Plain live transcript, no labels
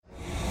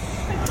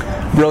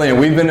Brilliant.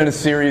 We've been in a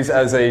series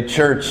as a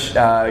church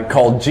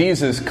called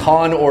Jesus,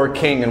 Con or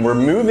King, and we're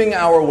moving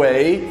our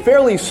way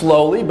fairly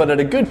slowly, but at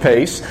a good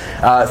pace,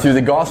 through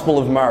the Gospel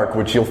of Mark,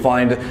 which you'll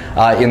find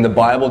in the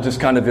Bible,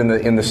 just kind of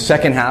in the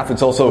second half.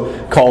 It's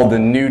also called the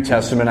New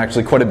Testament,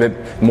 actually quite a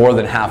bit more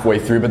than halfway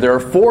through. But there are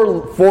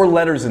four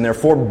letters in there,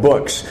 4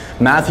 books,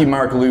 Matthew,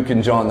 Mark, Luke,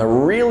 and John, that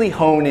really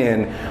hone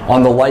in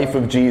on the life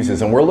of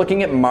Jesus. And we're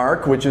looking at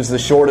Mark, which is the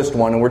shortest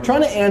one, and we're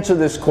trying to answer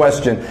this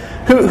question: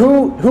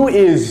 Who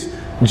is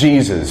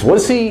Jesus?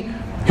 Was he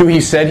who he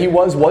said he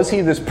was? Was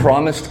he this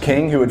promised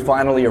king who had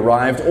finally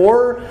arrived?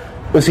 Or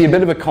was he a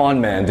bit of a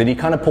con man? Did he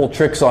kind of pull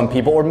tricks on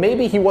people? Or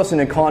maybe he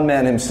wasn't a con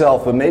man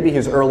himself, but maybe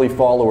his early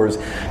followers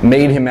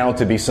made him out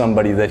to be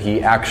somebody that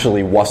he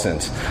actually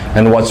wasn't.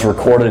 And what's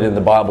recorded in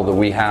the Bible that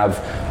we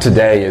have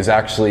today is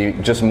actually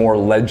just more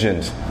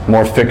legend,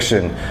 more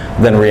fiction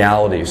than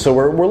reality. So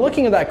we're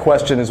looking at that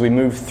question as we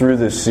move through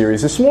this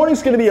series. This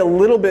morning's going to be a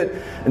little bit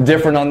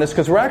different on this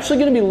because we're actually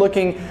going to be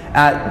looking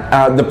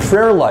at the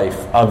prayer life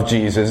of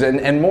Jesus.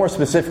 And more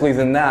specifically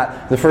than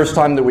that, the first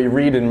time that we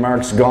read in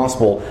Mark's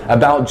Gospel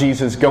about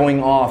Jesus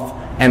going off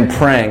and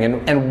praying.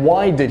 And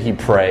why did he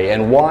pray?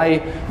 And why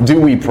do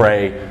we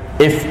pray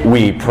if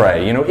we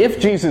pray? You know, if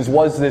Jesus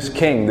was this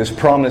king, this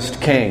promised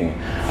king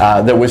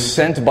that was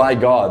sent by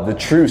God, the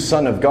true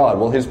Son of God,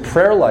 well, his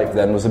prayer life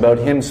then was about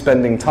him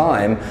spending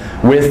time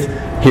with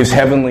his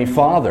heavenly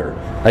Father.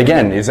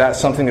 Again, is that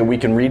something that we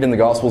can read in the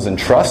Gospels and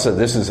trust that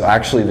this is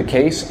actually the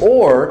case?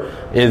 Or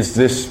is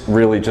this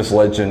really just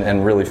legend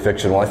and really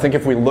fiction? Well, I think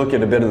if we look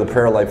at a bit of the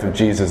prayer life of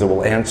Jesus, it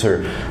will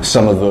answer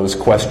some of those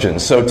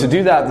questions. So to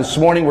do that, this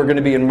morning we're going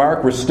to be in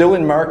Mark. We're still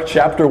in Mark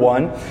chapter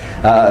 1.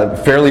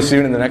 Fairly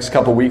soon, in the next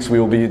couple weeks, we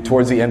will be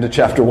towards the end of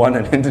chapter 1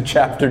 and into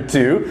chapter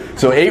 2.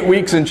 So 8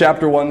 weeks in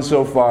chapter 1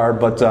 so far.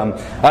 But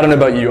I don't know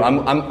about you.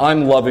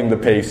 I'm loving the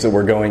pace that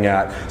we're going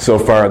at so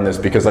far in this,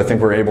 because I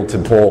think we're able to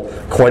pull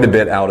quite a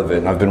bit out of it.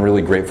 And I've been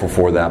really grateful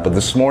for that. But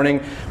this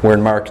morning, we're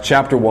in Mark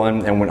chapter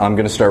 1, and I'm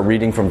going to start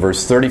reading from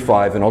verse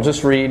 35, and I'll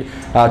just read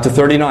to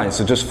 39,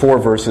 so just 4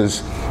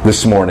 verses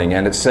this morning.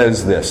 And it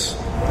says this: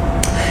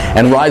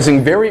 "And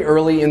rising very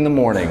early in the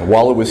morning,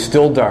 while it was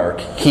still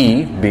dark,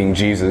 he," being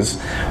Jesus,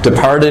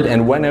 "departed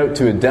and went out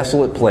to a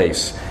desolate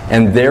place,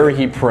 and there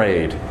he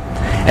prayed.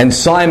 And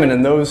Simon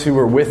and those who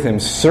were with him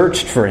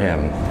searched for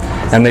him.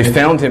 And they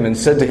found him and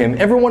said to him,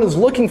 'Everyone is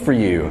looking for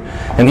you.'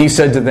 And he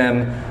said to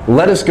them,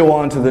 'Let us go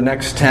on to the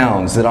next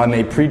towns, that I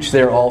may preach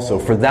there also,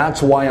 for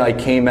that's why I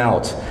came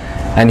out.'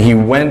 And he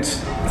went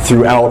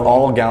throughout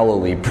all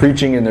Galilee,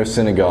 preaching in their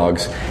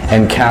synagogues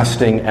and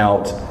casting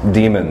out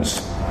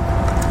demons."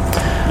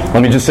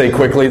 Let me just say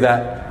quickly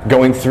that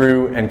going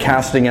through and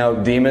casting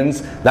out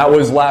demons, that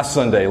was last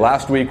Sunday.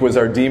 Last week was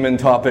our demon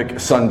topic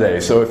Sunday.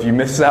 So if you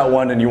missed that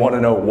one and you want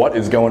to know what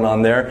is going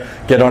on there,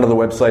 get onto the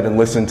website and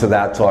listen to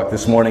that talk.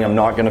 This morning I'm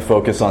not going to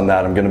focus on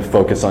that. I'm going to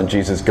focus on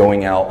Jesus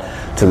going out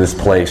to this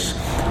place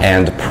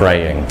and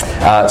praying.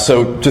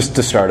 So just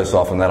to start us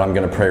off on that, I'm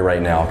going to pray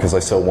right now because I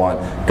so want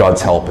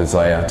God's help as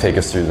I take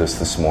us through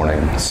this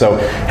morning. So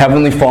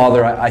Heavenly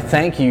Father, I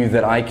thank you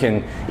that I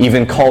can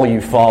even call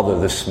you Father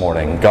this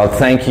morning. God,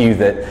 thank you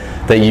that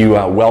you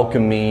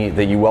welcome me,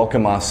 that you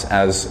welcome us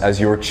as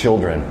your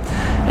children.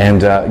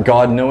 And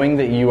God, knowing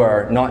that you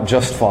are not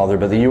just Father,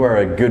 but that you are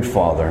a good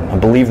Father. I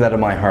believe that in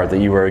my heart, that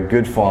you are a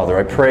good Father.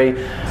 I pray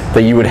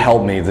that you would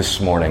help me this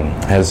morning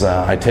as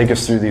I take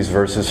us through these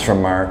verses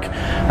from Mark.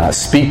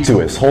 Speak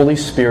to us. Holy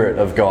Spirit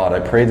of God, I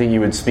pray that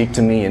you would speak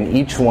to me and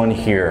each one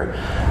here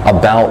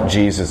about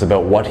Jesus,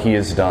 about what he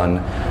has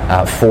done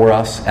for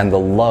us and the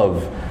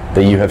love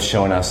that you have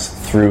shown us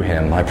through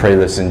him. I pray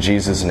this in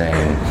Jesus'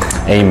 name.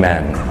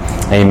 Amen.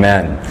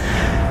 Amen.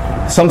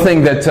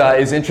 Something that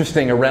is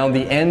interesting, around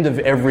the end of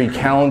every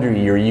calendar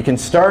year, you can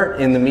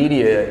start in the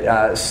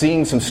media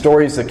seeing some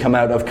stories that come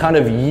out of kind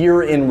of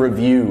year in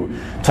review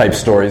type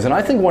stories. And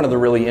I think one of the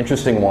really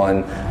interesting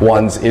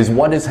ones is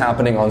what is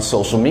happening on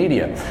social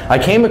media. I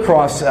came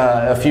across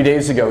a few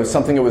days ago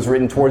something that was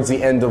written towards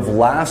the end of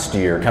last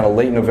year, kind of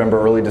late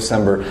November, early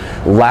December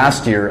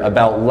last year,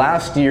 about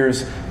last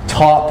year's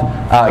top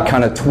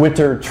kind of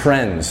Twitter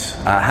trends,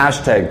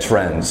 hashtag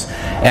trends.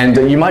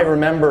 And you might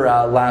remember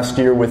last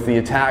year with the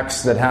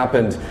attacks that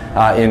happened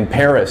in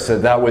Paris,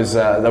 that was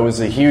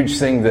a huge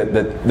thing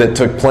that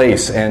took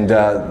place. And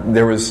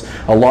there was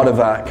a lot of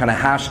kind of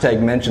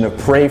hashtag mention of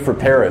Pray for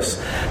Paris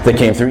that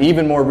came through.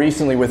 Even more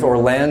recently with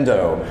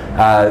Orlando,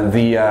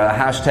 the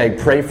hashtag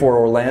Pray for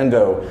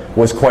Orlando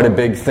was quite a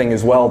big thing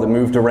as well that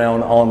moved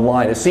around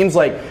online. It seems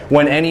like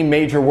when any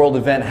major world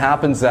event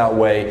happens that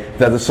way,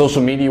 that the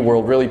social media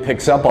world really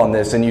picks up on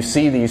this, and you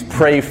see these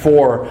pray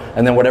for,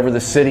 and then whatever the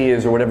city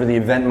is or whatever the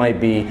event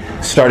might be,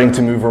 starting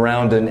to move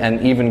around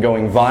and even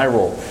going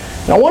viral.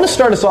 Now I want to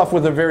start us off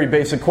with a very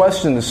basic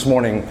question this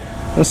morning,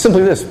 and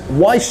simply this: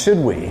 why should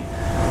we?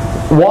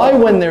 Why,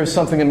 when there's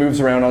something that moves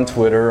around on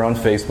Twitter or on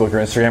Facebook or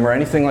Instagram or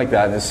anything like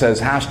that, and it says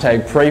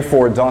hashtag pray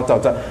for ...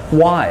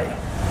 why?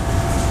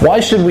 Why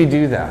should we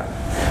do that?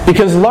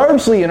 Because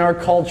largely in our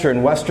culture,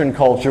 in Western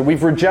culture,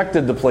 we've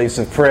rejected the place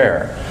of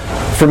prayer.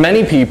 for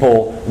many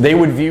people, they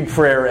would view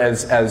prayer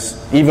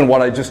as even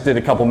what I just did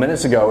a couple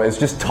minutes ago, as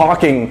just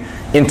talking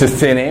into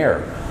thin air.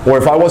 Or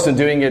if I wasn't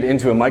doing it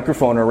into a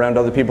microphone or around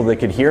other people that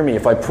could hear me,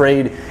 if I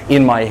prayed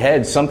in my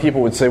head, some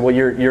people would say, well,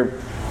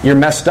 you're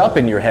messed up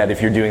in your head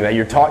if you're doing that.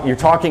 You're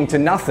talking to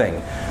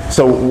nothing.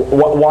 So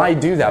why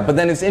do that? But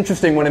then it's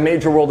interesting when a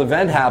major world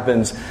event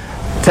happens,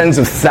 tens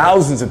of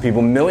thousands of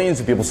people, millions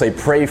of people say,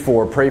 pray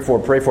for.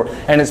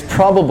 And it's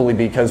probably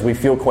because we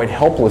feel quite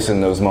helpless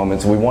in those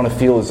moments. We want to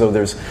feel as though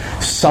there's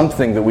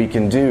something that we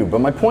can do. But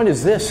my point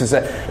is this, is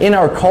that in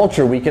our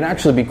culture, we can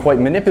actually be quite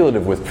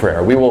manipulative with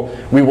prayer. We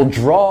will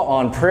draw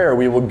on prayer.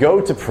 We will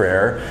go to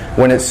prayer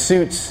when it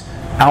suits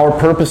our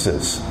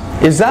purposes.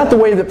 Is that the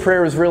way that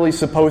prayer is really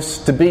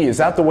supposed to be? Is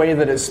that the way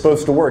that it's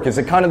supposed to work? Is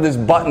it kind of this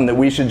button that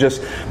we should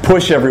just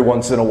push every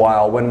once in a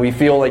while when we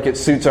feel like it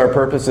suits our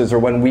purposes, or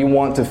when we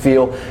want to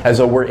feel as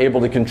though we're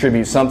able to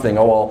contribute something?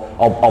 Oh,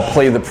 I'll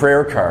play the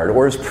prayer card.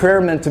 Or is prayer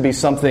meant to be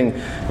something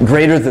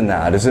greater than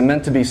that? Is it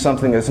meant to be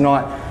something that's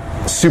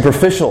not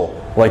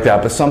superficial like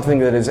that, but something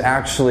that is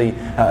actually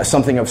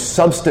something of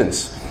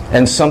substance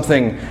and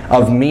something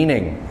of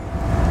meaning?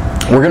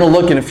 We're going to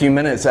look in a few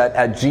minutes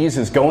at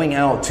Jesus going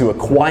out to a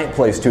quiet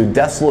place, to a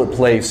desolate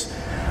place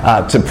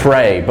to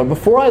pray. But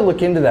before I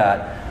look into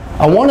that,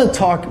 I want to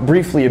talk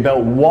briefly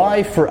about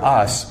why for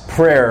us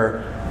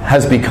prayer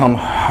has become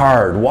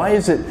hard. Why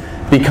has it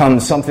become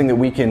something that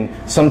we can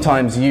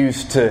sometimes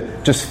use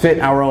to just fit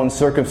our own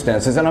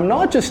circumstances? And I'm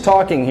not just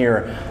talking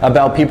here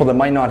about people that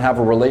might not have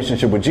a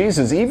relationship with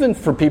Jesus. Even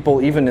for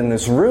people, even in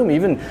this room,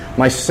 even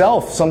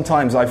myself,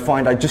 sometimes I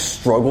find I just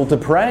struggle to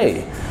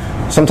pray.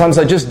 Sometimes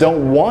I just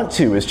don't want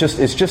to. It's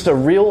just a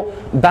real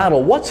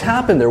battle. What's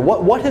happened there?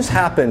 What has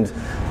happened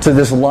to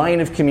this line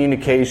of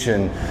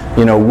communication,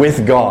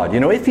 with God?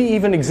 If He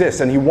even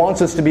exists and He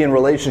wants us to be in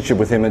relationship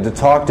with Him and to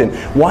talk to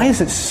Him, why is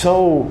it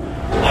so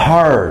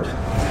hard?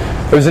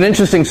 There was an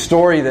interesting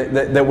story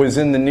that was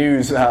in the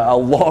news a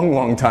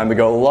long time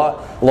ago, a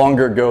lot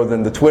longer ago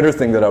than the Twitter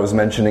thing that I was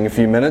mentioning a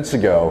few minutes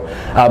ago.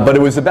 But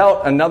it was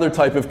about another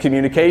type of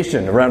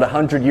communication around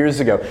 100 years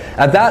ago.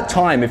 At that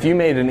time, if you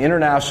made an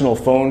international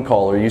phone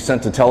call or you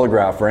sent a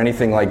telegraph or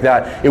anything like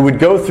that, it would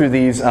go through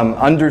these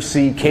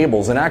undersea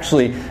cables. And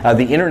actually,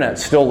 the internet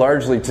still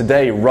largely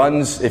today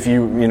runs, if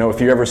you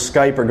ever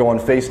Skype or go on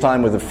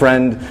FaceTime with a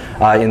friend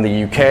in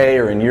the UK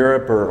or in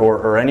Europe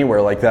or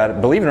anywhere like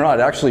that, believe it or not,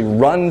 it actually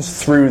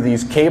runs through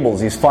these cables,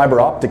 these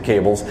fiber optic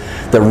cables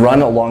that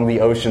run along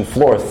the ocean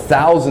floor,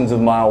 thousands of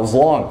miles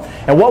long.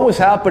 And what was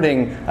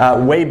happening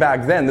way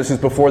back then, this is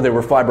before there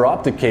were fiber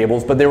optic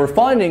cables, but they were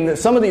finding that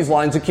some of these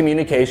lines of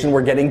communication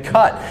were getting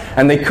cut,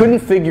 and they couldn't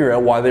figure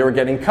out why they were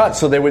getting cut.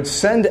 So they would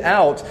send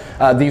out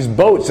these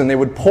boats, and they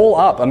would pull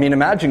up. I mean,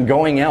 imagine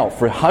going out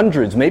for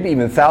hundreds, maybe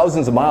even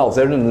thousands of miles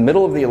out in the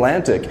middle of the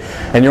Atlantic,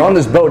 and you're on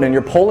this boat, and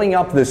you're pulling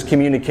up this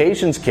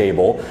communications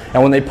cable,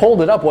 and when they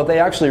pulled it up, what they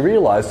actually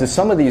realized is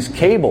some of these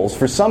cables,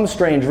 for some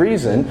strange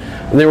reason,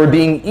 they were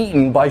being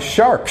eaten by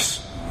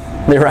sharks.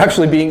 They were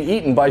actually being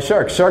eaten by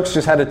sharks. Sharks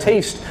just had a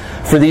taste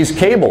for these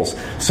cables.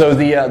 So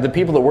the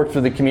people that worked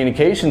for the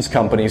communications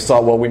companies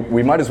thought, well,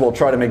 we might as well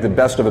try to make the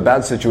best of a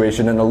bad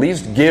situation and at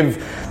least give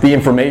the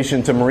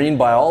information to marine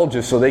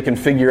biologists so they can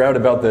figure out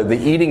about the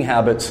eating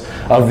habits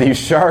of these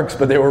sharks.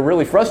 But they were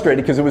really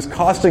frustrated because it was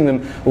costing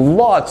them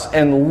lots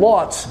and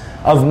lots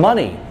of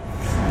money.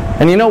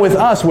 And with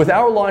us, with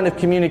our line of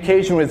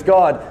communication with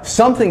God,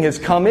 something has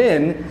come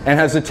in and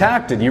has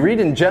attacked it. You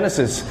read in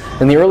Genesis,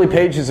 in the early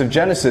pages of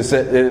Genesis,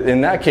 in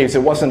that case it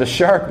wasn't a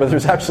shark, but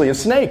there's actually a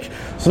snake.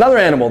 It's another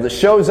animal that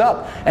shows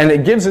up and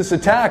it gives this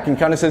attack and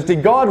kind of says,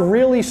 did God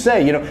really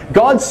say,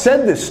 God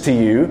said this to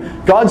you.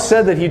 God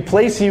said that He'd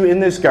place you in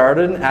this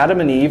garden,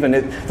 Adam and Eve, and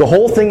the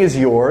whole thing is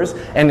yours,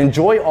 and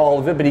enjoy all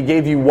of it, but He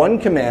gave you one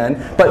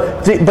command.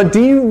 But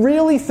do you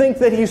really think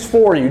that He's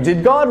for you?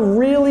 Did God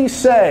really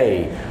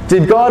say?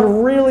 Did God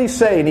really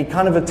say? And he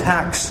kind of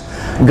attacks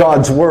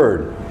God's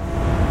word.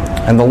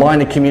 And the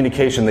line of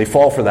communication, they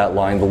fall for that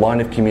line. The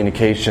line of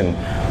communication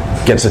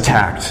gets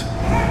attacked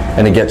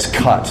and it gets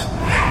cut.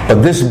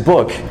 But this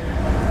book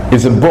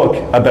is a book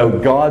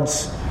about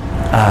God's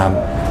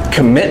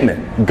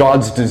commitment,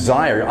 God's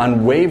desire,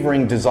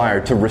 unwavering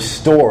desire to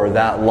restore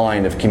that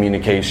line of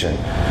communication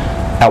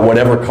at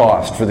whatever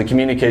cost. For the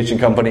communication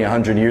company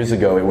 100 years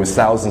ago, it was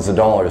thousands of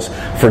dollars.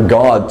 For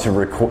God to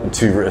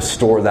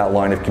restore that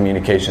line of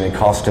communication, it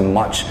cost Him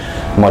much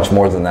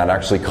more than that. It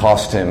actually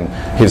cost Him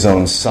His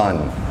own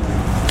Son.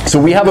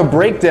 So we have a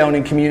breakdown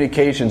in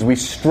communications. We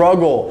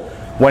struggle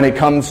when it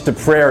comes to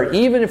prayer.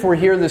 Even if we're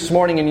here this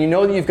morning and you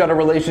know that you've got a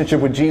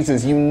relationship with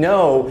Jesus, you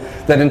know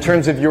that in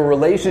terms of your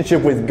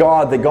relationship with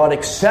God, that God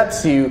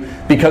accepts you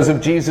because of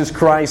Jesus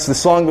Christ. The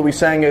song that we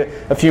sang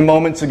a few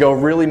moments ago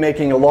really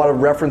making a lot of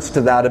reference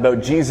to that,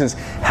 about Jesus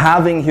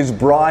having His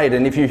bride.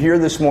 And if you're here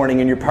this morning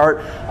and you're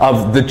part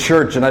of the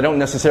church, and I don't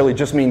necessarily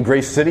just mean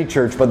Grace City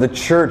Church, but the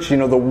church, the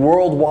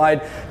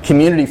worldwide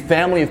community,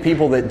 family of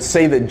people that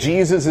say that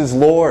Jesus is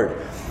Lord.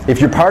 If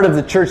you're part of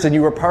the church, then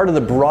you are part of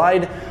the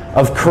bride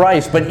of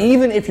Christ. But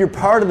even if you're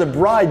part of the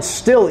bride,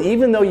 still,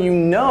 even though you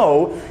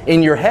know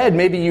in your head,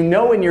 maybe you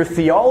know in your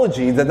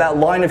theology that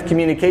line of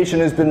communication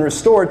has been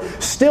restored,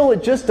 still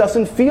it just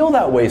doesn't feel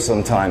that way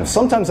sometimes.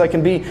 Sometimes I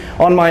can be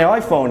on my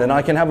iPhone and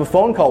I can have a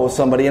phone call with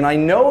somebody and I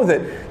know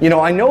that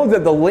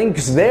the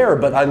link's there,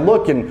 but I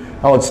look and,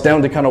 it's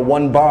down to kind of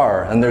one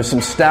bar and there's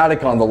some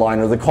static on the line,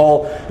 or the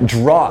call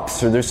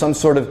drops, or there's some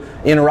sort of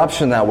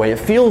interruption that way. It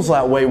feels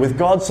that way with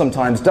God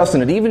sometimes,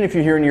 doesn't it? Even if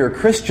you're here and you're a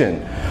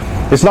Christian.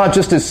 It's not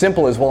just as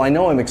simple as, I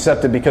know I'm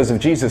accepted because of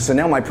Jesus, and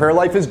now my prayer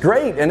life is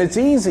great and it's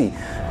easy.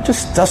 It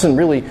just doesn't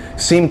really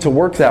seem to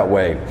work that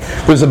way.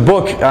 There's a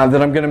book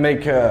that I'm going to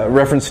make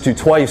reference to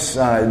twice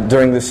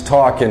during this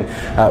talk, and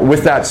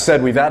with that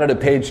said, we've added a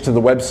page to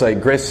the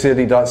website,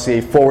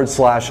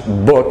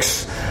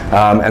 gracecity.ca/books,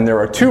 and there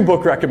are 2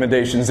 book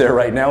recommendations there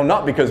right now,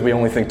 not because we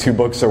only think 2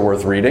 books are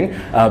worth reading,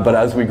 but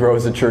as we grow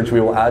as a church,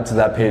 we will add to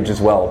that page as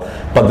well.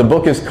 But the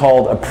book is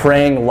called A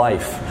Praying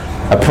Life.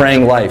 A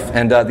Praying Life.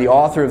 And the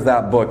author of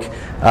that book,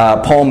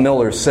 Paul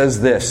Miller,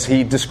 says this.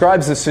 He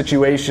describes the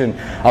situation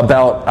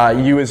about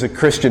you as a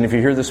Christian, if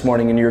you're here this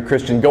morning and you're a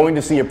Christian, going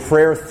to see a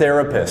prayer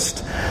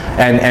therapist.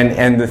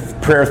 And the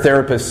prayer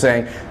therapist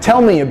saying,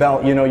 tell me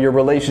about, your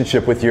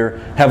relationship with your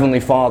Heavenly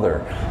Father.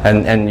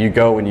 And you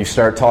go and you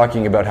start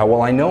talking about how,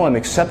 I know I'm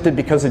accepted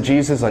because of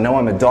Jesus. I know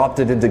I'm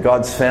adopted into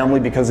God's family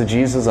because of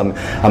Jesus.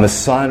 I'm a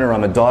son or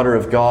I'm a daughter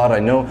of God. I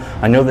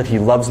know that He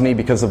loves me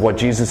because of what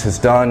Jesus has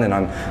done, and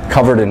I'm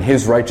covered in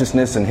His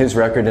righteousness and His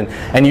record.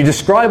 And you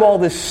describe all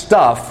this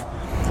stuff,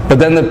 but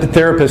then the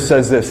therapist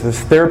says this. The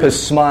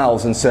therapist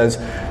smiles and says,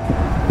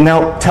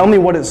 now tell me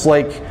what it's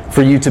like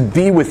for you to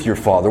be with your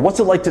Father. What's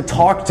it like to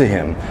talk to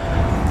Him?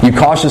 You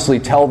cautiously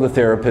tell the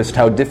therapist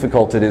how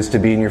difficult it is to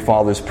be in your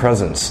Father's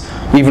presence,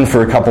 even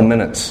for a couple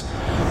minutes.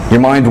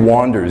 Your mind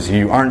wanders.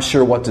 You aren't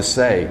sure what to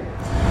say.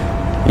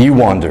 You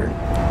wonder,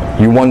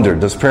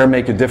 does prayer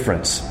make a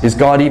difference? Is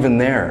God even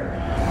there?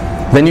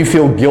 Then you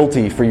feel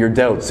guilty for your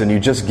doubts and you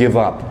just give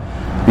up.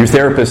 Your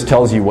therapist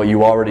tells you what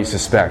you already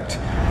suspect.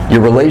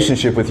 Your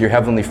relationship with your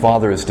Heavenly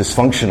Father is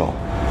dysfunctional.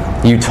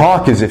 You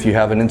talk as if you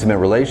have an intimate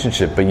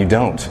relationship, but you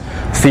don't.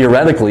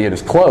 Theoretically, it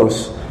is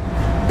close.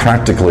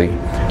 Practically,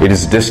 it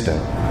is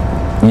distant.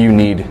 You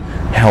need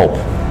help.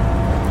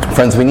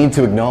 Friends, we need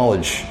to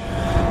acknowledge,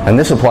 and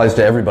this applies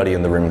to everybody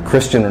in the room,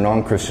 Christian or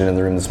non-Christian in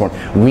the room this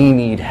morning, we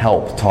need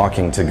help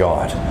talking to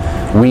God.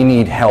 We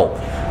need help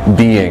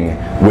being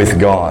with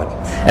God.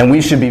 And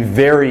we should be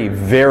very,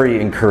 very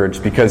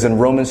encouraged, because in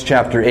Romans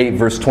chapter 8,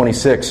 verse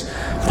 26,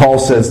 Paul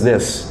says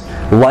this,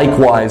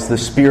 likewise, the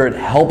Spirit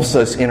helps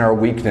us in our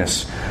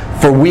weakness,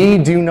 for we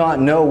do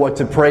not know what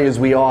to pray as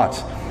we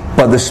ought,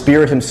 but the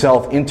Spirit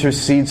Himself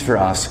intercedes for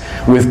us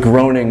with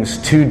groanings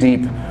too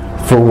deep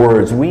for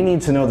words. We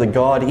need to know that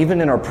God,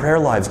 even in our prayer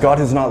lives, God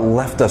has not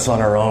left us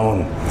on our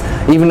own.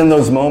 Even in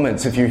those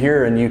moments, if you're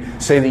here and you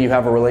say that you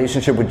have a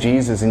relationship with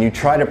Jesus and you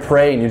try to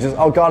pray and you just,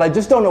 God, I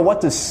just don't know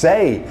what to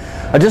say.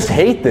 I just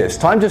hate this.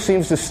 Time just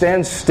seems to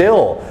stand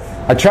still.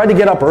 I tried to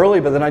get up early,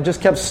 but then I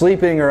just kept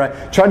sleeping, or I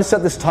tried to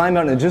set this time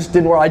out and it just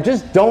didn't work. I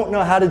just don't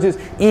know how to do this.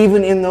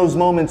 Even in those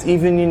moments,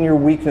 even in your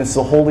weakness,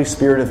 the Holy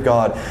Spirit of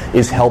God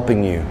is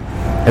helping you,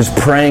 is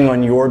praying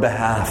on your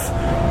behalf.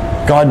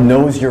 God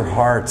knows your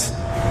heart.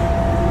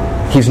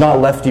 He's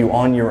not left you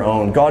on your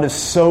own. God is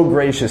so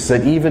gracious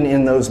that even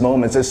in those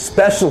moments,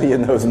 especially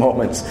in those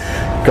moments,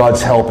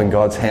 God's help and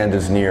God's hand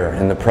is near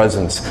in the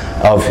presence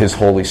of His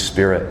Holy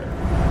Spirit.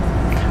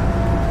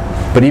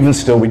 But even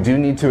still, we do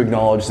need to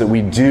acknowledge that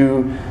we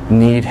do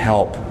need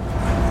help.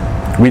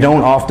 We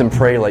don't often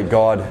pray like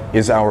God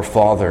is our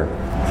Father.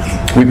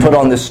 We put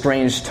on this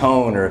strange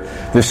tone or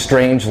this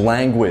strange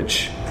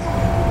language.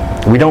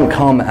 We don't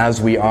come as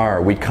we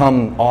are. We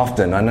come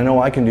often, and I know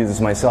I can do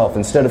this myself.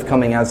 Instead of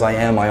coming as I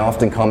am, I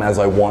often come as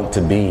I want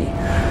to be.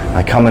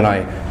 I come and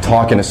I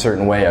talk in a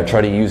certain way. I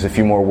try to use a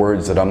few more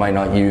words that I might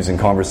not use in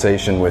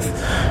conversation with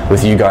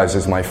you guys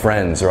as my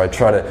friends. Or I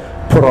try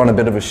to put on a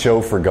bit of a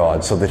show for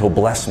God so that He'll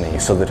bless me,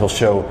 so that He'll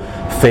show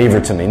favor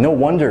to me. No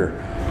wonder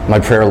my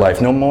prayer life,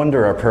 no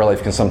wonder our prayer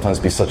life can sometimes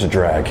be such a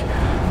drag.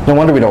 No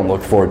wonder we don't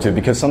look forward to it,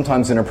 because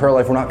sometimes in our prayer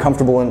life we're not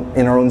comfortable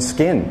in our own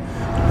skin.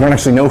 We don't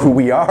actually know who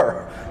we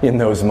are in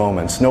those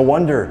moments. No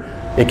wonder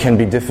it can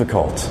be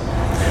difficult.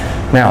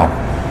 Now,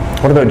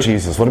 what about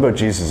Jesus? What about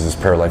Jesus'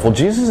 prayer life? Well,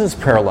 Jesus'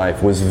 prayer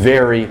life was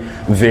very,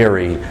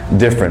 very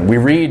different. We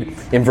read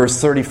in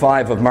verse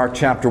 35 of Mark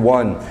chapter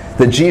 1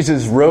 that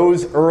Jesus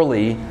rose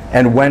early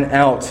and went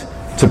out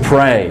to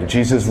pray.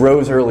 Jesus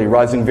rose early,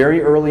 rising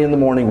very early in the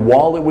morning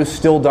while it was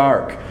still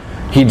dark.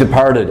 He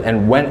departed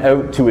and went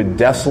out to a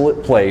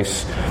desolate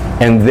place,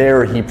 and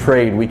there He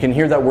prayed. We can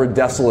hear that word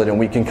desolate, and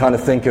we can kind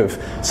of think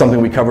of something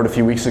we covered a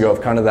few weeks ago,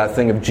 of kind of that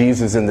thing of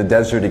Jesus in the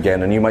desert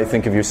again, and you might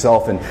think of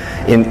yourself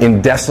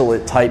in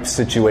desolate type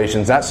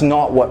situations. That's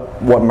not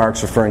what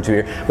Mark's referring to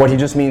here. What he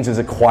just means is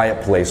a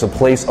quiet place, a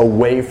place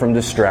away from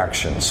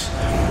distractions.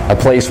 A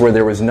place where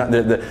there was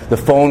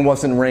the phone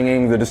wasn't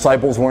ringing, the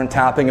disciples weren't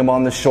tapping Him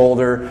on the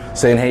shoulder,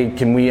 saying, hey,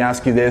 can we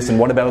ask you this, and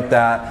what about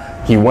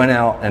that? He went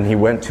out and He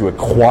went to a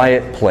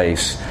quiet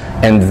place,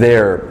 and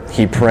there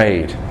He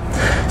prayed.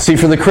 See,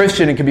 for the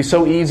Christian, it can be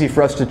so easy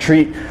for us to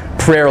treat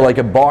prayer like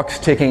a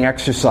box-ticking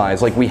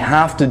exercise, like we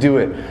have to do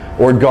it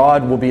or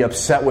God will be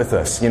upset with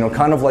us.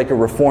 Kind of like a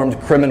reformed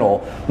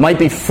criminal might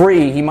be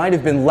free. He might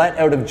have been let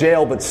out of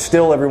jail, but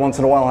still every once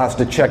in a while has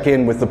to check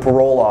in with the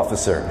parole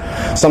officer.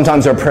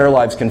 Sometimes our prayer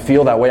lives can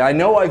feel that way. I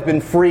know I've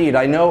been freed.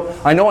 I know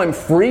I'm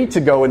free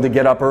to go and to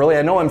get up early.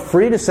 I know I'm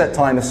free to set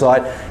time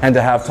aside and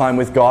to have time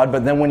with God.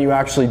 But then when you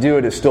actually do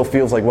it, it still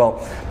feels like,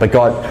 but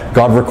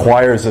God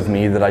requires of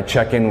me that I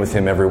check in with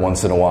Him every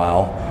once in a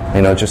while,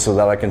 just so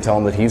that I can tell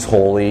Him that He's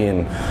holy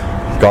and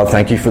God,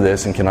 thank you for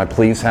this, and can I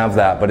please have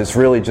that? But it's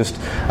really just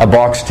a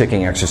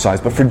box-ticking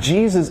exercise. But for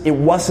Jesus, it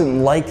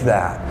wasn't like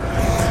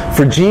that.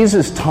 For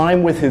Jesus,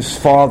 time with His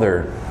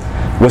Father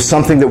was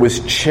something that was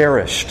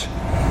cherished.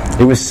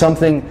 It was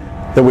something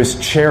that was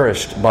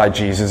cherished by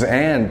Jesus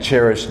and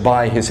cherished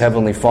by His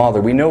Heavenly Father.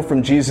 We know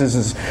from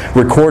Jesus'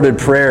 recorded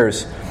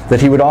prayers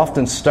that He would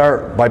often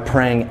start by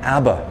praying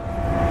Abba.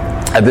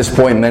 At this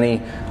point,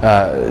 many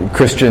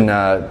Christian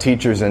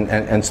teachers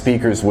and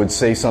speakers would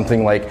say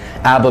something like,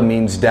 Abba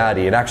means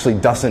daddy. It actually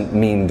doesn't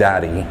mean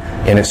daddy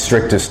in its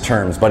strictest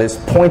terms, but it's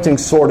pointing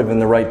sort of in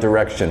the right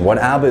direction. What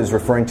Abba is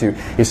referring to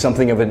is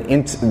something of an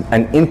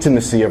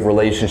intimacy of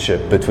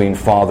relationship between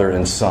father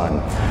and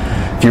son.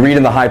 If you read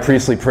in the high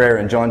priestly prayer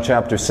in John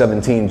chapter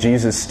 17,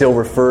 Jesus still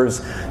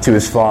refers to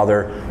His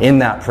Father in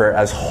that prayer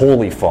as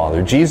Holy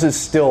Father.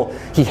 Jesus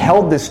He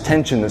held this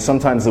tension that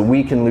sometimes that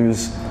we can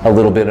lose a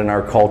little bit in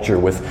our culture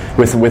with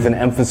an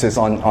emphasis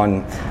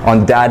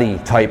on daddy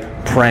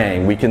type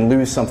praying. We can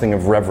lose something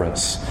of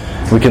reverence.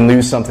 We can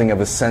lose something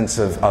of a sense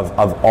of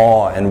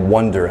awe and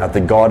wonder at the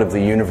God of the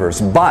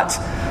universe. But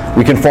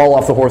we can fall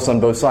off the horse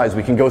on both sides.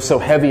 We can go so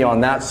heavy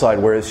on that side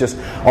where it's just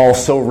all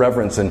so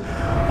reverence and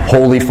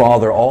Holy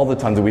Father all the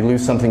time that we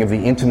lose something of the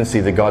intimacy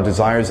that God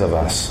desires of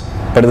us.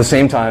 But at the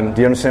same time,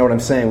 do you understand what I'm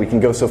saying? We can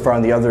go so far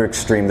on the other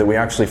extreme that we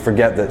actually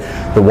forget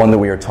that the one that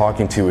we are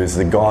talking to is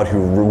the God who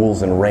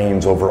rules and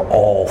reigns over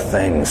all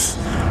things,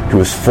 who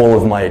is full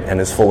of might and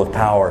is full of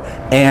power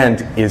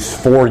and is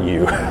for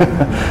you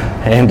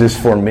and is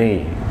for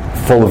me,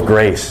 full of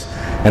grace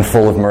and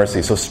full of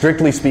mercy. So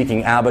strictly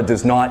speaking, Abba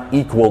does not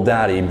equal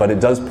daddy, but it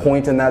does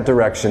point in that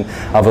direction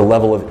of a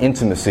level of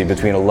intimacy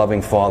between a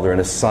loving father and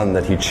a son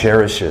that He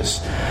cherishes.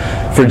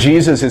 For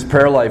Jesus, His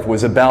prayer life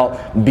was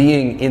about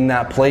being in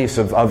that place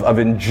of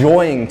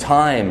enjoying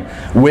time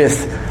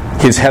with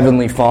His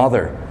Heavenly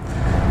Father.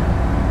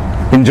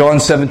 In John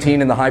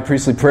 17, in the high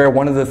priestly prayer,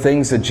 one of the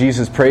things that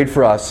Jesus prayed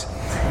for us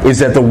is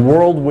that the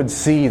world would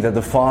see that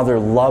the Father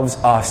loves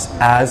us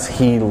as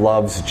He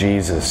loves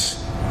Jesus.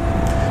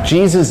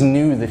 Jesus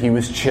knew that He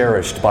was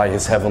cherished by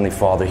His Heavenly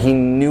Father. He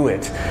knew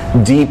it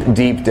deep,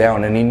 deep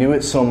down. And He knew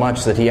it so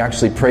much that He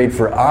actually prayed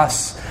for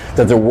us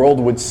that the world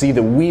would see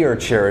that we are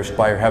cherished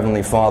by our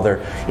Heavenly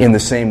Father in the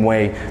same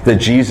way that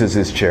Jesus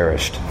is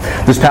cherished.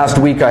 This past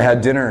week I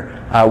had dinner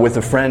with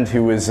a friend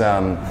who was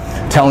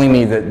telling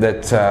me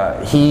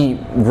that he,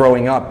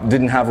 growing up,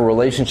 didn't have a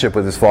relationship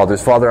with his father.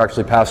 His father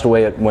actually passed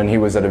away when he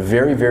was at a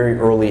very, very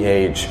early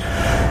age.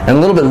 And a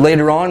little bit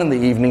later on in the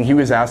evening, he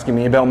was asking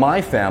me about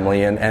my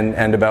family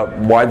and about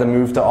why the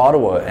move to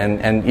Ottawa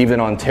and even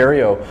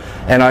Ontario.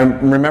 And I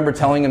remember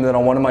telling him that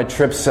on one of my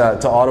trips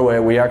to Ottawa,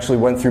 we actually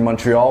went through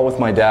Montreal with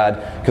my dad,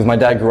 because my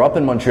dad grew up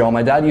in Montreal.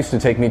 My dad used to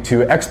take me to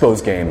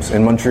Expos games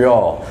in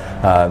Montreal.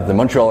 The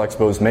Montreal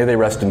Expos, may they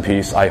rest in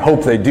peace. I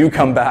hope they do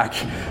come back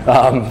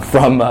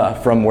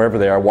from wherever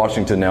they are,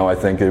 Washington now, I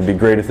think. It would be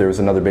great if there was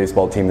another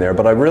baseball team there.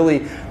 But I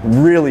really,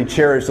 really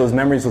cherish those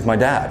memories with my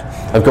dad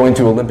of going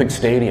to Olympic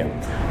Stadium.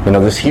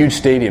 This huge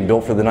stadium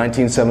built for the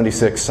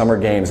 1976 Summer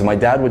Games. And my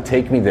dad would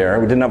take me there.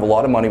 We didn't have a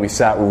lot of money. We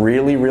sat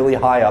really, really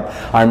high up.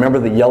 I remember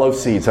the yellow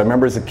seats. I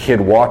remember as a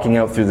kid walking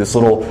out through this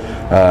little,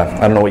 I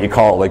don't know what you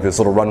call it, like this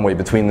little runway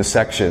between the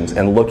sections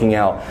and looking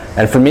out.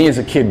 And for me as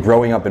a kid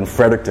growing up in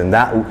Fredericton,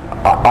 that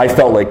I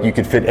felt like you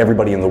could fit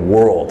everybody in the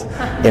world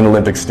in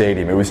Olympic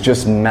Stadium. It was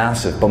just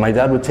massive. But my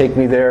dad would take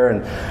me there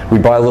and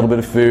we'd buy a little bit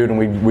of food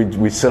and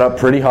we'd sit up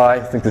pretty high.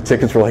 I think the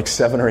tickets were like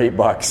 $7 or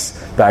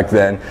 $8 back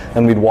then.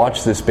 And we'd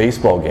watch this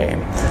baseball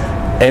game.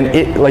 And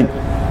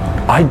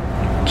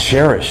I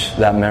cherish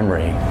that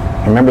memory.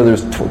 I remember there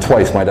was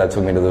twice my dad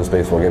took me to those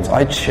baseball games.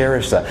 I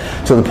cherish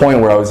that to the point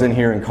where I was in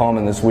here in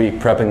Common this week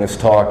prepping this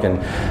talk and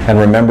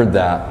remembered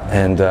that.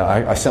 And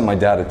I sent my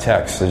dad a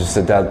text. I just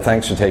said, Dad,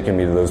 thanks for taking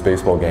me to those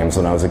baseball games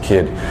when I was a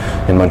kid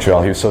in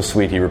Montreal. He was so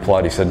sweet. He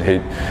replied, he said,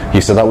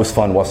 that was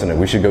fun, wasn't it?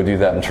 We should go do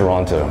that in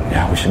Toronto.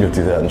 Yeah, we should go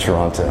do that in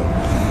Toronto.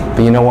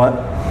 But you know what?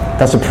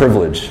 That's a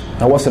privilege.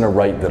 That wasn't a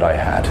right that I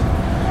had.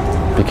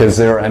 Because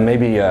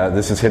maybe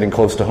this is hitting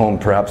close to home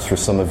perhaps for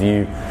some of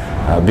you,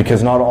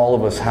 because not all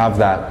of us have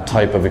that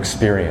type of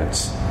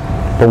experience.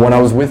 But when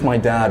I was with my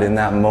dad in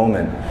that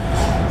moment,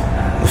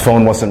 the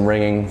phone wasn't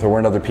ringing, there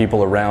weren't other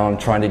people around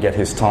trying to get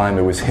his time.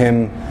 It was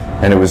him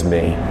and it was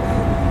me.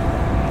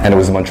 And it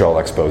was the Montreal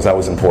Expos, that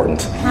was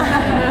important.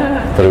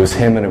 But it was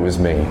him and it was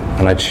me.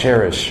 And I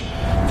cherish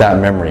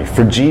that memory.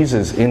 For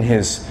Jesus, in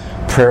His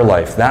prayer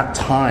life, that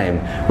time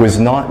was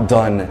not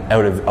done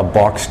out of a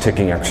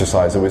box-ticking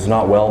exercise. It was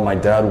not, well, my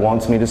dad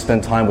wants me to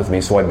spend time with me,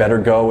 so I better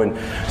go and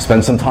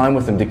spend some time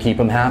with him to keep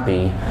him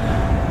happy.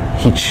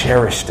 He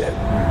cherished it.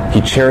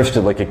 He cherished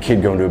it like a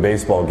kid going to a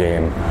baseball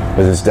game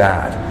with his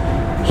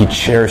dad. He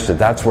cherished it.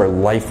 That's where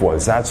life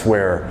was. That's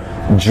where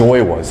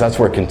joy was. That's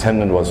where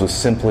contentment was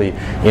simply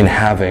in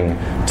having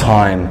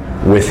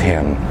time with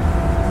him.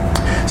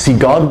 See,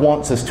 God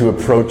wants us to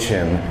approach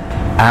him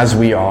as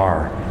we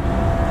are.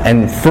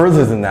 And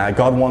further than that,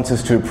 God wants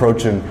us to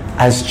approach him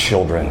as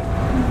children.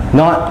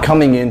 Not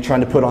coming in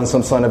trying to put on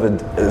some sort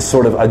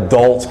of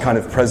adult kind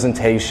of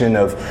presentation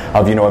of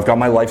I've got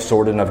my life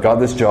sorted and I've got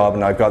this job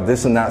and I've got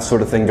this and that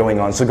sort of thing going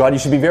on. So God, you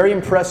should be very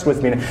impressed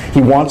with me.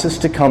 He wants us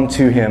to come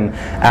to him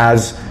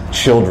as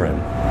children.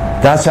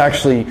 That's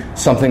actually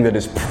something that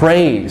is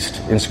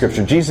praised in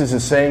Scripture. Jesus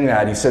is saying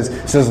that. He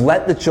says,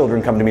 let the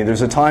children come to me.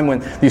 There's a time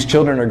when these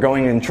children are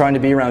going and trying to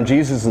be around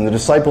Jesus and the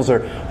disciples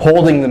are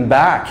holding them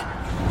back.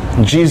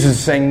 Jesus is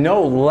saying,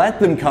 no, let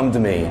them come to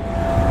me.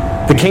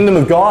 The kingdom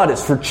of God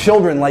is for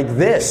children like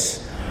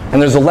this.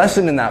 And there's a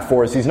lesson in that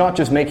for us. He's not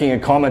just making a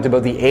comment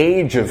about the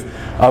age of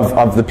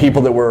the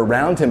people that were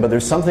around him, but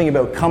there's something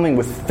about coming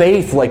with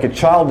faith like a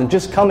child and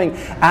just coming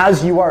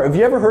as you are. Have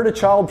you ever heard a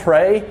child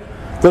pray?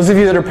 Those of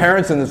you that are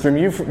parents in this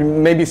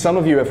room, maybe some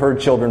of you have heard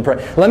children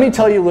pray. Let me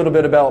tell you a little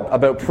bit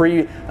about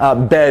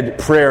pre-bed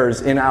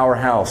prayers in our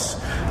house.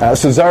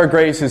 So Zara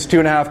Grace is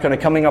 2.5, kind of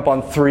coming up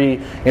on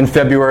 3 in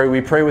February.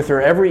 We pray with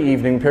her every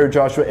evening, pray with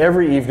Joshua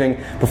every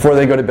evening before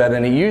they go to bed.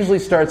 And it usually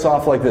starts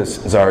off like this.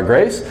 Zara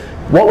Grace,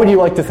 what would you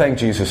like to thank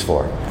Jesus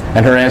for?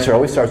 And her answer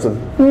always starts with,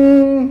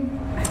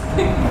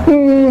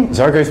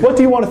 Zara Grace, what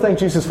do you want to thank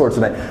Jesus for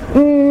tonight?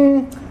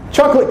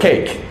 Chocolate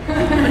cake.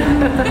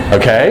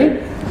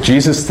 Okay?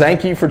 Jesus,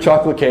 thank you for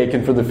chocolate cake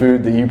and for the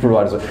food that you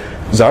provide us.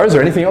 Zara, is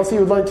there anything else you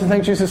would like to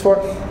thank Jesus for?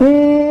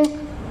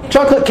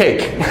 Chocolate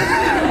cake.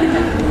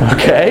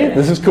 Okay,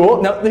 this is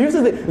cool. Now, here's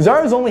the thing.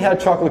 Zara's only had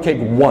chocolate cake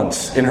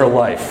once in her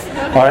life.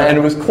 All right, and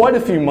it was quite a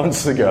few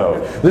months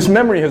ago. This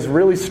memory has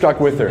really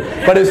stuck with her.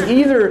 But it's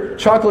either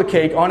chocolate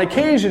cake, on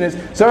occasion is,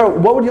 Zara,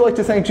 what would you like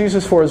to thank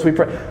Jesus for as we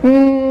pray?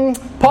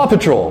 Paw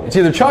Patrol. It's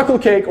either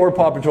chocolate cake or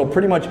Paw Patrol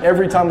pretty much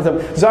every time with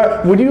them.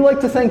 Zara, would you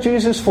like to thank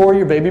Jesus for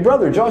your baby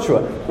brother,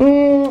 Joshua?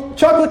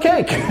 Chocolate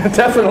cake.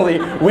 Definitely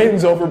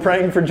wins over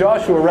praying for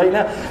Joshua right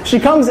now. She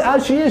comes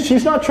as she is.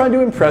 She's not trying to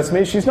impress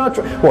me. She's not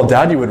well,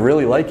 Dad, you would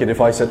really like it if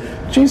I said,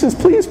 Jesus,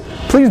 please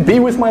be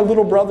with my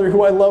little brother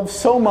who I love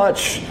so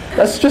much.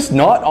 That's just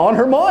not on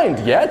her mind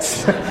yet.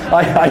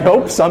 I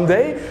hope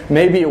someday.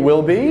 Maybe it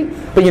will be.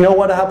 But you know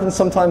what happens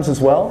sometimes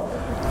as well?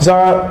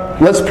 Zara,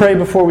 let's pray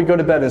before we go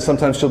to bed. And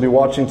sometimes she'll be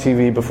watching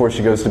TV before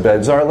she goes to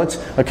bed. Zara, let's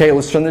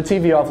turn the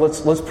TV off.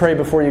 Let's pray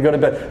before you go to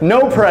bed.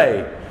 No,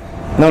 pray.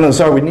 No,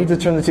 Zara, we need to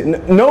turn the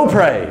TV. No,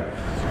 pray.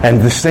 And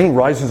this thing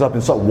rises up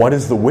and says, what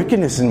is the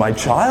wickedness in my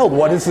child?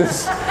 What is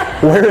this?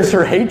 Where does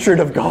her hatred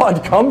of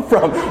God come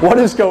from? What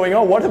is going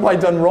on? What have I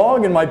done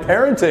wrong in my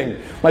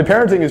parenting? My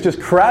parenting is just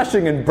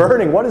crashing and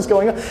burning. What is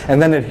going on? And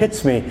then it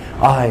hits me.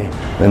 I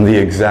am the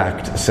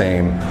exact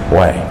same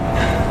way.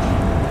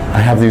 I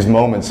have these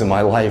moments in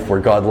my life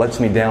where God lets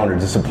me down or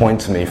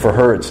disappoints me. For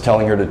her, it's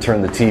telling her to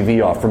turn the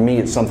TV off. For me,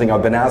 it's something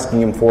I've been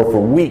asking Him for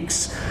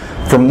weeks,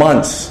 for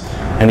months,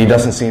 and He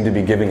doesn't seem to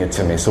be giving it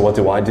to me. So what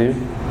do?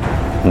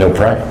 No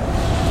pray.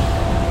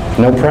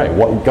 No pray.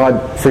 What,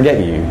 God, forget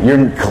you.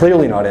 You're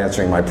clearly not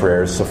answering my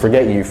prayers, so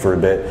forget you for a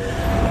bit.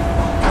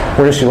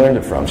 Where does she learn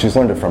it from? She's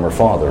learned it from her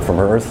father, from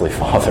her earthly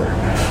father.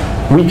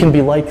 We can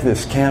be like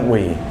this, can't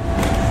we?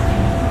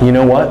 You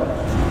know what?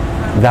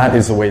 That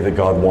is the way that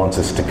God wants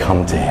us to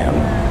come to Him.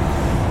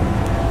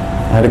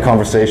 I had a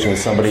conversation with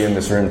somebody in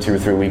this room 2 or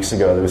 3 weeks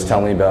ago that was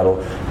telling me about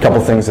a couple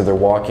things that they're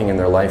walking in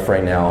their life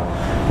right now.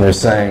 And they're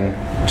saying,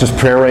 just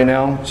prayer right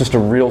now, just a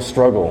real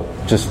struggle.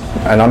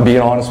 And I'm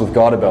being honest with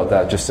God about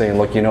that. Just saying,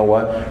 look, you know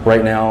what?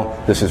 Right now,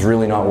 this is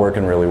really not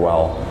working really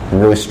well. I'm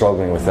really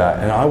struggling with that.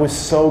 And I was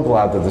so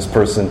glad that this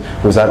person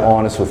was that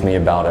honest with me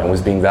about it and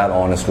was being that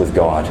honest with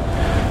God.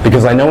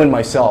 Because I know in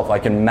myself, I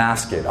can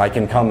mask it. I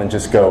can come and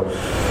just go,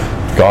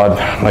 God,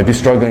 I might be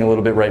struggling a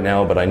little bit right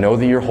now, but I know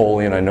that You're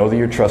holy and I know that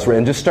You're trustworthy.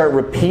 And just start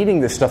repeating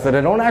this stuff that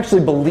I don't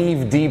actually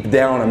believe deep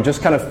down. I'm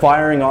just kind of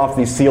firing off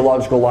these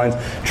theological lines,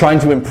 trying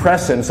to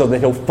impress Him so that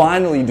He'll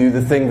finally do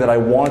the thing that I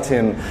want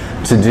Him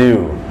to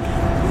do.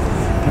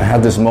 I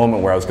had this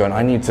moment where I was going,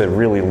 I need to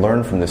really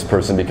learn from this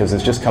person because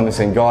it's just coming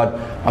saying, God,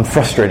 I'm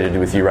frustrated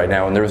with you right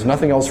now. And there was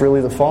nothing else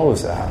really that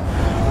follows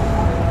that.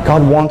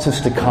 God wants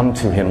us to come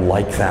to Him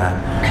like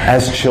that,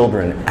 as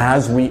children,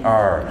 as we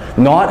are.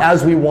 Not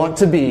as we want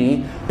to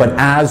be, but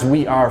as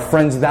we are.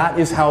 Friends, that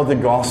is how the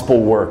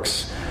gospel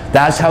works.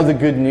 That's how the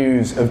good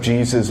news of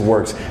Jesus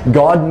works.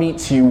 God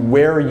meets you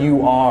where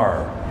you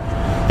are.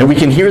 And we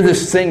can hear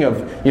this thing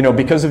of,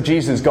 because of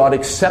Jesus, God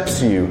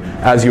accepts you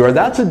as you are.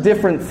 That's a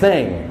different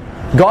thing.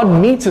 God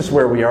meets us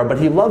where we are, but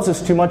He loves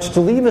us too much to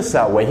leave us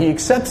that way. He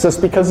accepts us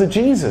because of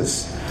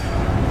Jesus.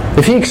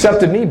 If He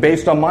accepted me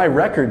based on my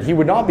record, He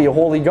would not be a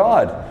holy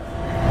God.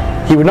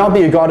 He would not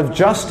be a God of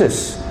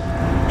justice.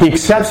 He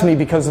accepts me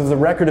because of the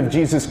record of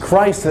Jesus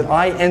Christ that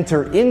I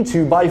enter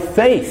into by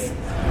faith.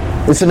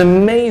 It's an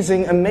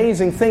amazing,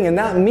 amazing thing. And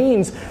that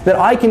means that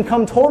I can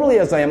come totally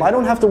as I am. I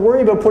don't have to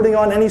worry about putting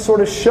on any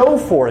sort of show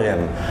for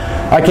Him.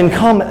 I can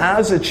come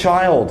as a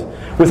child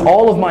with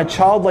all of my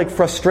childlike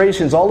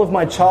frustrations, all of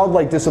my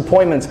childlike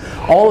disappointments,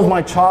 all of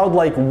my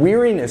childlike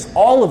weariness,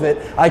 all of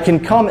it. I can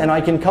come and I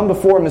can come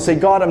before Him and say,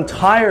 God, I'm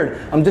tired,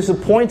 I'm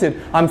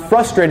disappointed, I'm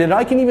frustrated. And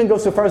I can even go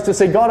so far as to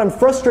say, God, I'm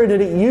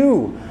frustrated at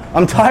You.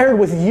 I'm tired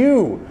with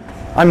You.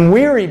 I'm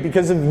weary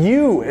because of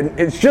You. And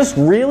it's just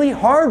really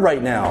hard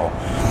right now.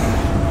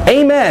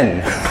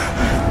 Amen.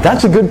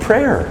 That's a good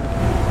prayer.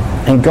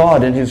 And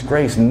God, in His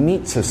grace,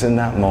 meets us in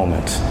that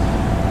moment.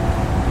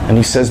 And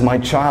He says, my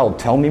child,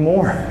 tell me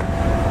more.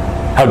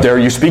 How dare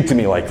you speak to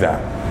me like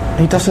that?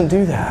 He doesn't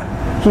do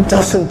that. He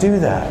doesn't do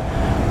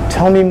that.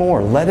 Tell me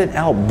more. Let it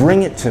out.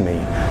 Bring it to me.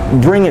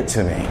 Bring it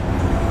to me.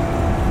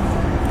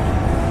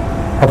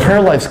 Our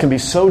prayer lives can be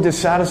so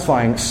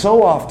dissatisfying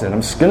so often.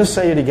 I'm just going to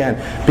say it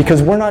again,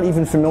 because we're not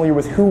even familiar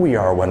with who we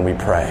are when we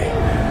pray.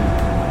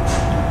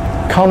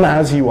 Come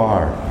as you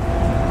are.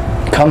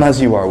 Come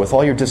as you are, with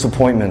all your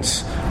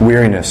disappointments,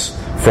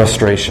 weariness,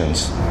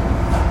 frustrations.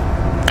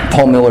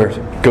 Paul Miller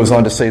goes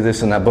on to say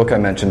this in that book I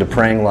mentioned, A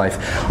Praying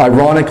Life.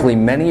 Ironically,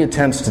 many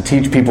attempts to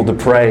teach people to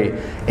pray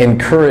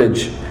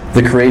encourage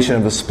the creation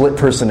of a split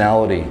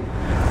personality.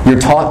 You're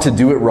taught to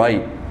do it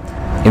right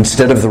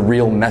instead of the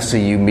real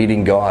messy you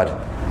meeting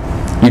God.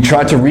 You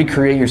try to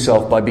recreate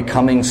yourself by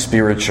becoming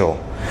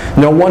spiritual.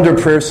 No wonder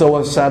prayer is so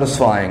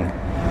unsatisfying.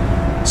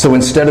 So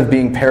instead of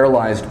being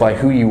paralyzed by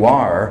who you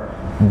are,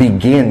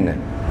 begin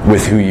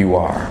with who you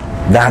are.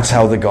 That's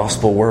how the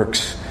gospel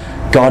works.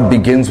 God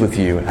begins with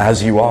you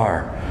as you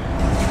are.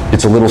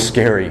 It's a little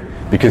scary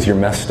because you're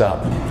messed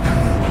up.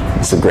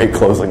 It's a great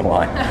closing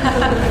line.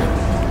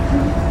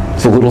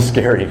 It's a little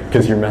scary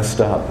because you're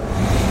messed up.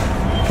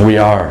 We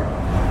are.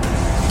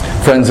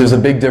 Friends, there's a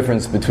big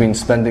difference between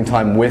spending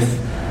time with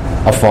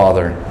a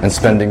father and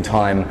spending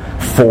time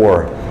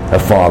for a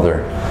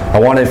father. I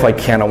want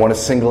to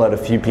single out a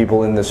few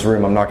people in this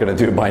room. I'm not going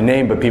to do it by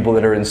name, but people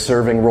that are in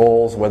serving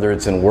roles, whether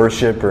it's in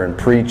worship or in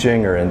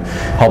preaching or in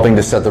helping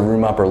to set the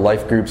room up or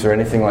life groups or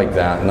anything like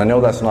that. And I know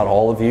that's not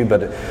all of you,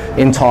 but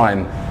in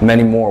time,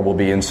 many more will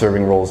be in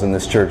serving roles in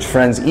this church.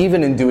 Friends,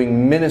 even in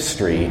doing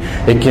ministry,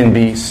 it can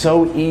be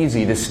so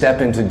easy to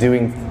step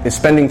into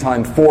spending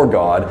time for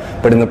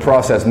God, but in the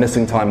process,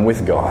 missing time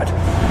with God.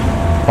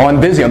 Oh,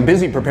 I'm busy. I'm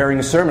busy preparing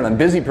a sermon. I'm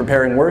busy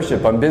preparing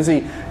worship. I'm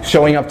busy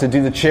showing up to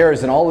do the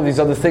chairs and all of these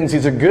other things.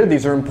 These are good.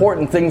 These are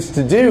important things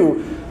to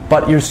do.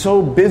 But you're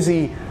so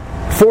busy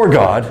for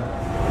God,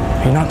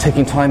 you're not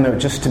taking time out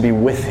just to be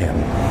with Him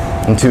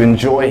and to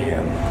enjoy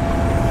Him.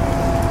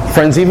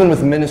 Friends, even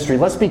with ministry,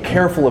 let's be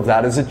careful of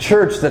that. As a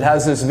church that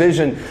has this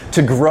vision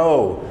to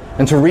grow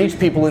and to reach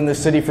people in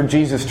this city for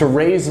Jesus, to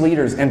raise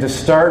leaders and to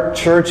start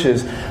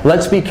churches,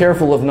 let's be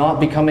careful of not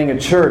becoming a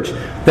church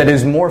that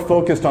is more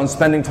focused on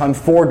spending time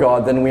for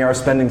God than we are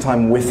spending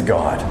time with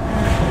God.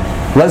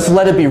 Let's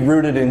let it be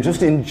rooted in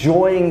just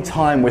enjoying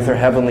time with our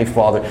Heavenly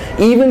Father.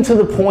 Even to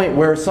the point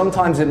where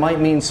sometimes it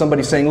might mean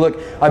somebody saying, look,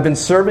 I've been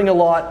serving a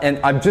lot and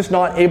I'm just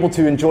not able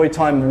to enjoy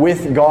time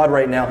with God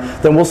right now.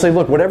 Then we'll say,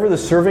 look, whatever the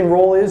serving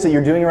role is that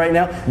you're doing right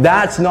now,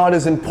 that's not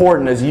as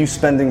important as you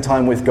spending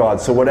time with God.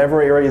 So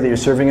whatever area that you're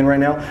serving in right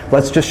now,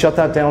 let's just shut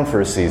that down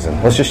for a season.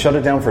 Let's just shut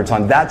it down for a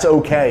time. That's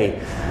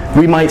okay.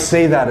 We might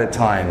say that at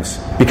times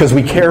because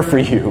we care for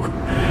you.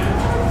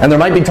 And there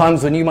might be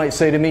times when you might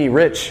say to me,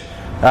 Rich,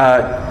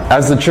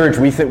 as the church,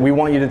 we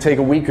want you to take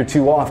a week or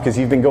two off because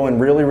you've been going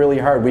really, really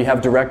hard. We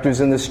have directors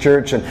in this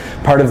church, and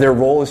part of their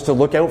role is to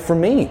look out for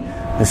me,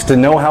 is to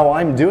know how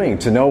I'm doing,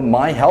 to know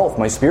my health,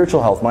 my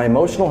spiritual health, my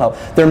emotional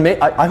health.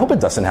 I hope it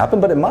doesn't happen,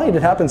 but it might.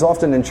 It happens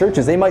often in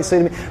churches. They might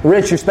say to me,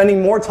 Rich, you're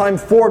spending more time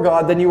for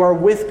God than you are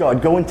with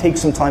God. Go and take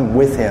some time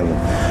with Him.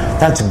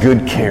 That's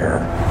good care.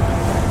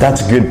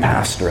 That's good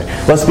pastoring.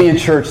 Let's be a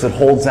church that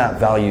holds that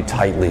value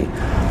tightly,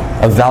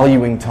 of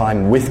valuing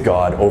time with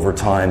God over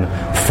time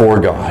for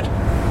God.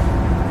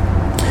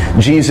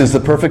 Jesus, the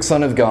perfect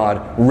Son of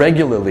God,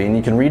 regularly, and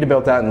you can read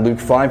about that in Luke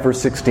 5 verse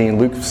 16,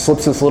 Luke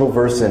slips this little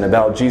verse in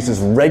about Jesus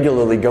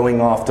regularly going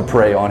off to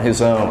pray on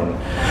His own.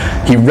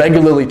 He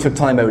regularly took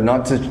time out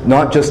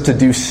not just to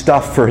do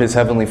stuff for His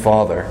Heavenly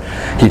Father.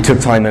 He took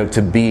time out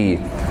to be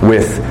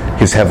with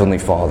His Heavenly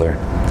Father.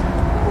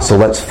 So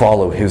let's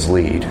follow His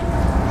lead.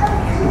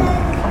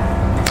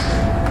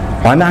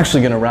 I'm actually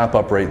going to wrap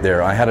up right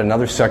there. I had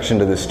another section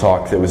to this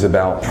talk that was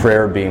about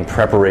prayer being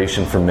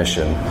preparation for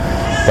mission,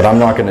 but I'm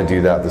not going to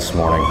do that this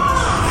morning.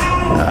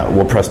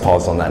 We'll press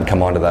pause on that and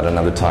come on to that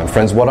another time.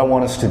 Friends, what I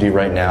want us to do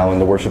right now, and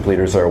the worship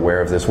leaders are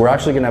aware of this, we're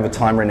actually going to have a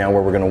time right now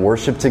where we're going to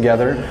worship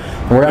together,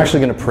 and we're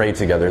actually going to pray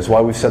together. It's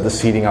why we've set the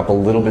seating up a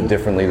little bit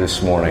differently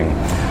this morning.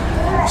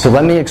 So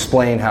let me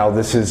explain how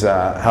this is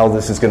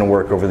going to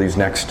work over these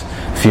next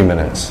few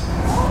minutes.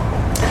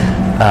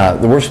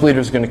 The worship leader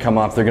is going to come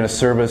up. They're going to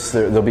serve us.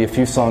 There'll be a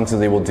few songs that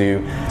they will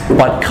do.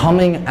 But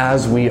coming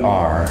as we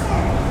are,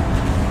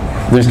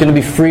 there's going to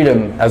be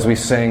freedom as we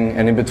sing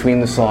and in between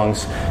the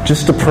songs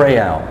just to pray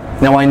out.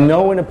 Now, I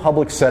know in a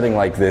public setting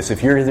like this,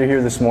 if you're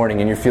here this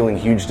morning and you're feeling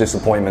huge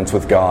disappointments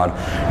with God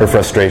or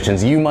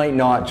frustrations, you might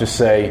not just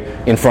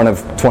say in front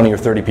of 20 or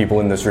 30 people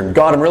in this room,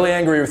 God, I'm really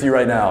angry with you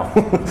right now.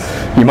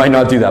 You might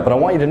not do that, but I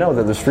want you to know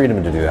that there's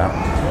freedom to do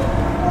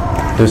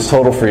that. There's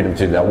total freedom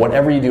to do that.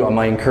 Whatever you do,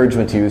 my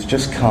encouragement to you is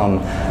just come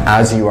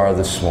as you are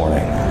this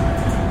morning.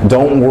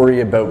 Don't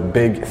worry about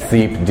big,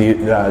 deep,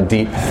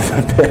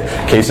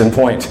 case in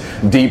point,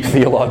 deep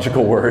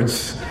theological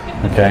words.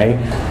 Okay?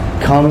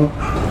 Come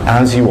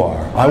as you are.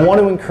 I want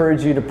to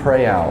encourage you to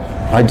pray out.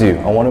 I do.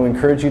 I want to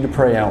encourage you to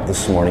pray out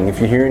this morning. If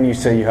you're here and you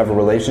say you have a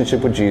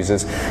relationship with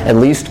Jesus, at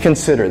least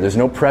consider. There's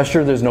no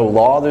pressure, there's no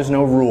law, there's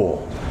no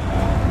rule.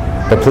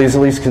 But please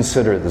at least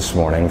consider it this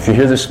morning. If you're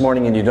here this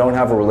morning and you don't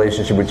have a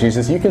relationship with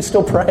Jesus, you can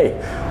still pray.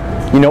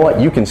 You know what?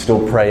 You can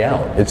still pray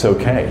out. It's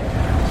okay.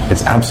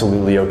 It's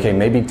absolutely okay.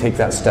 Maybe take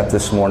that step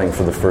this morning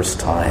for the first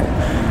time.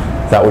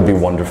 That would be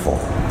wonderful.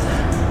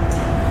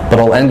 But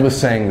I'll end with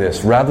saying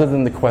this. Rather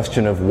than the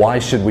question of why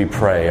should we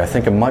pray, I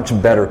think a much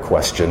better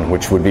question,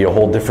 which would be a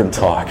whole different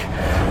talk,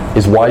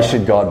 is why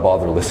should God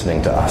bother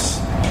listening to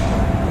us?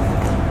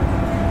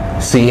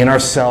 See, in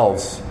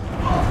ourselves,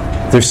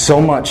 there's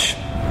so much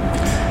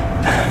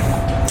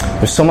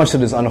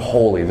that is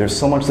unholy. There's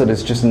so much that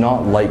is just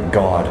not like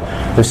God.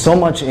 There's so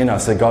much in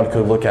us that God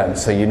could look at and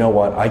say, you know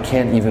what, I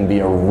can't even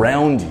be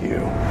around you.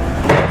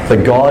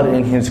 But God,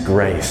 in His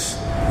grace,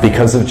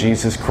 because of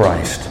Jesus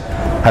Christ,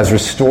 has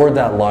restored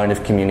that line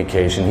of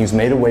communication. He's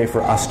made a way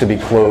for us to be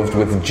clothed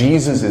with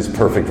Jesus'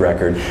 perfect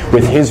record,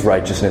 with His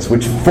righteousness,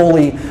 which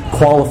fully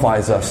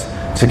qualifies us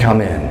to come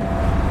in.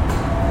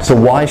 So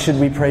why should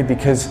we pray?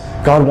 Because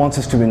God wants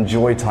us to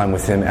enjoy time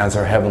with Him as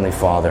our Heavenly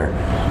Father.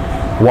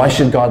 Why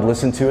should God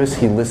listen to us?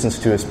 He listens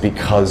to us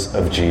because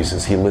of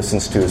Jesus. He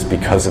listens to us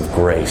because of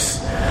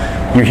grace.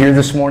 You're here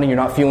this morning, you're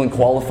not feeling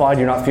qualified,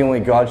 you're not feeling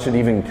like God should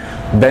even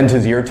bend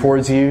His ear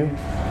towards you.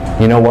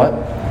 You know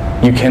what?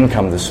 You can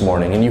come this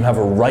morning, and you have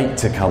a right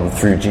to come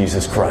through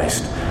Jesus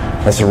Christ.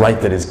 That's a right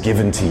that is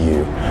given to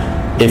you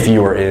if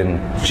you are in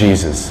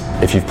Jesus,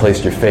 if you've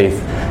placed your faith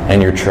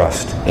and your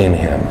trust in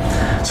Him.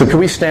 So could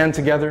we stand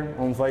together?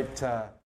 I'll invite...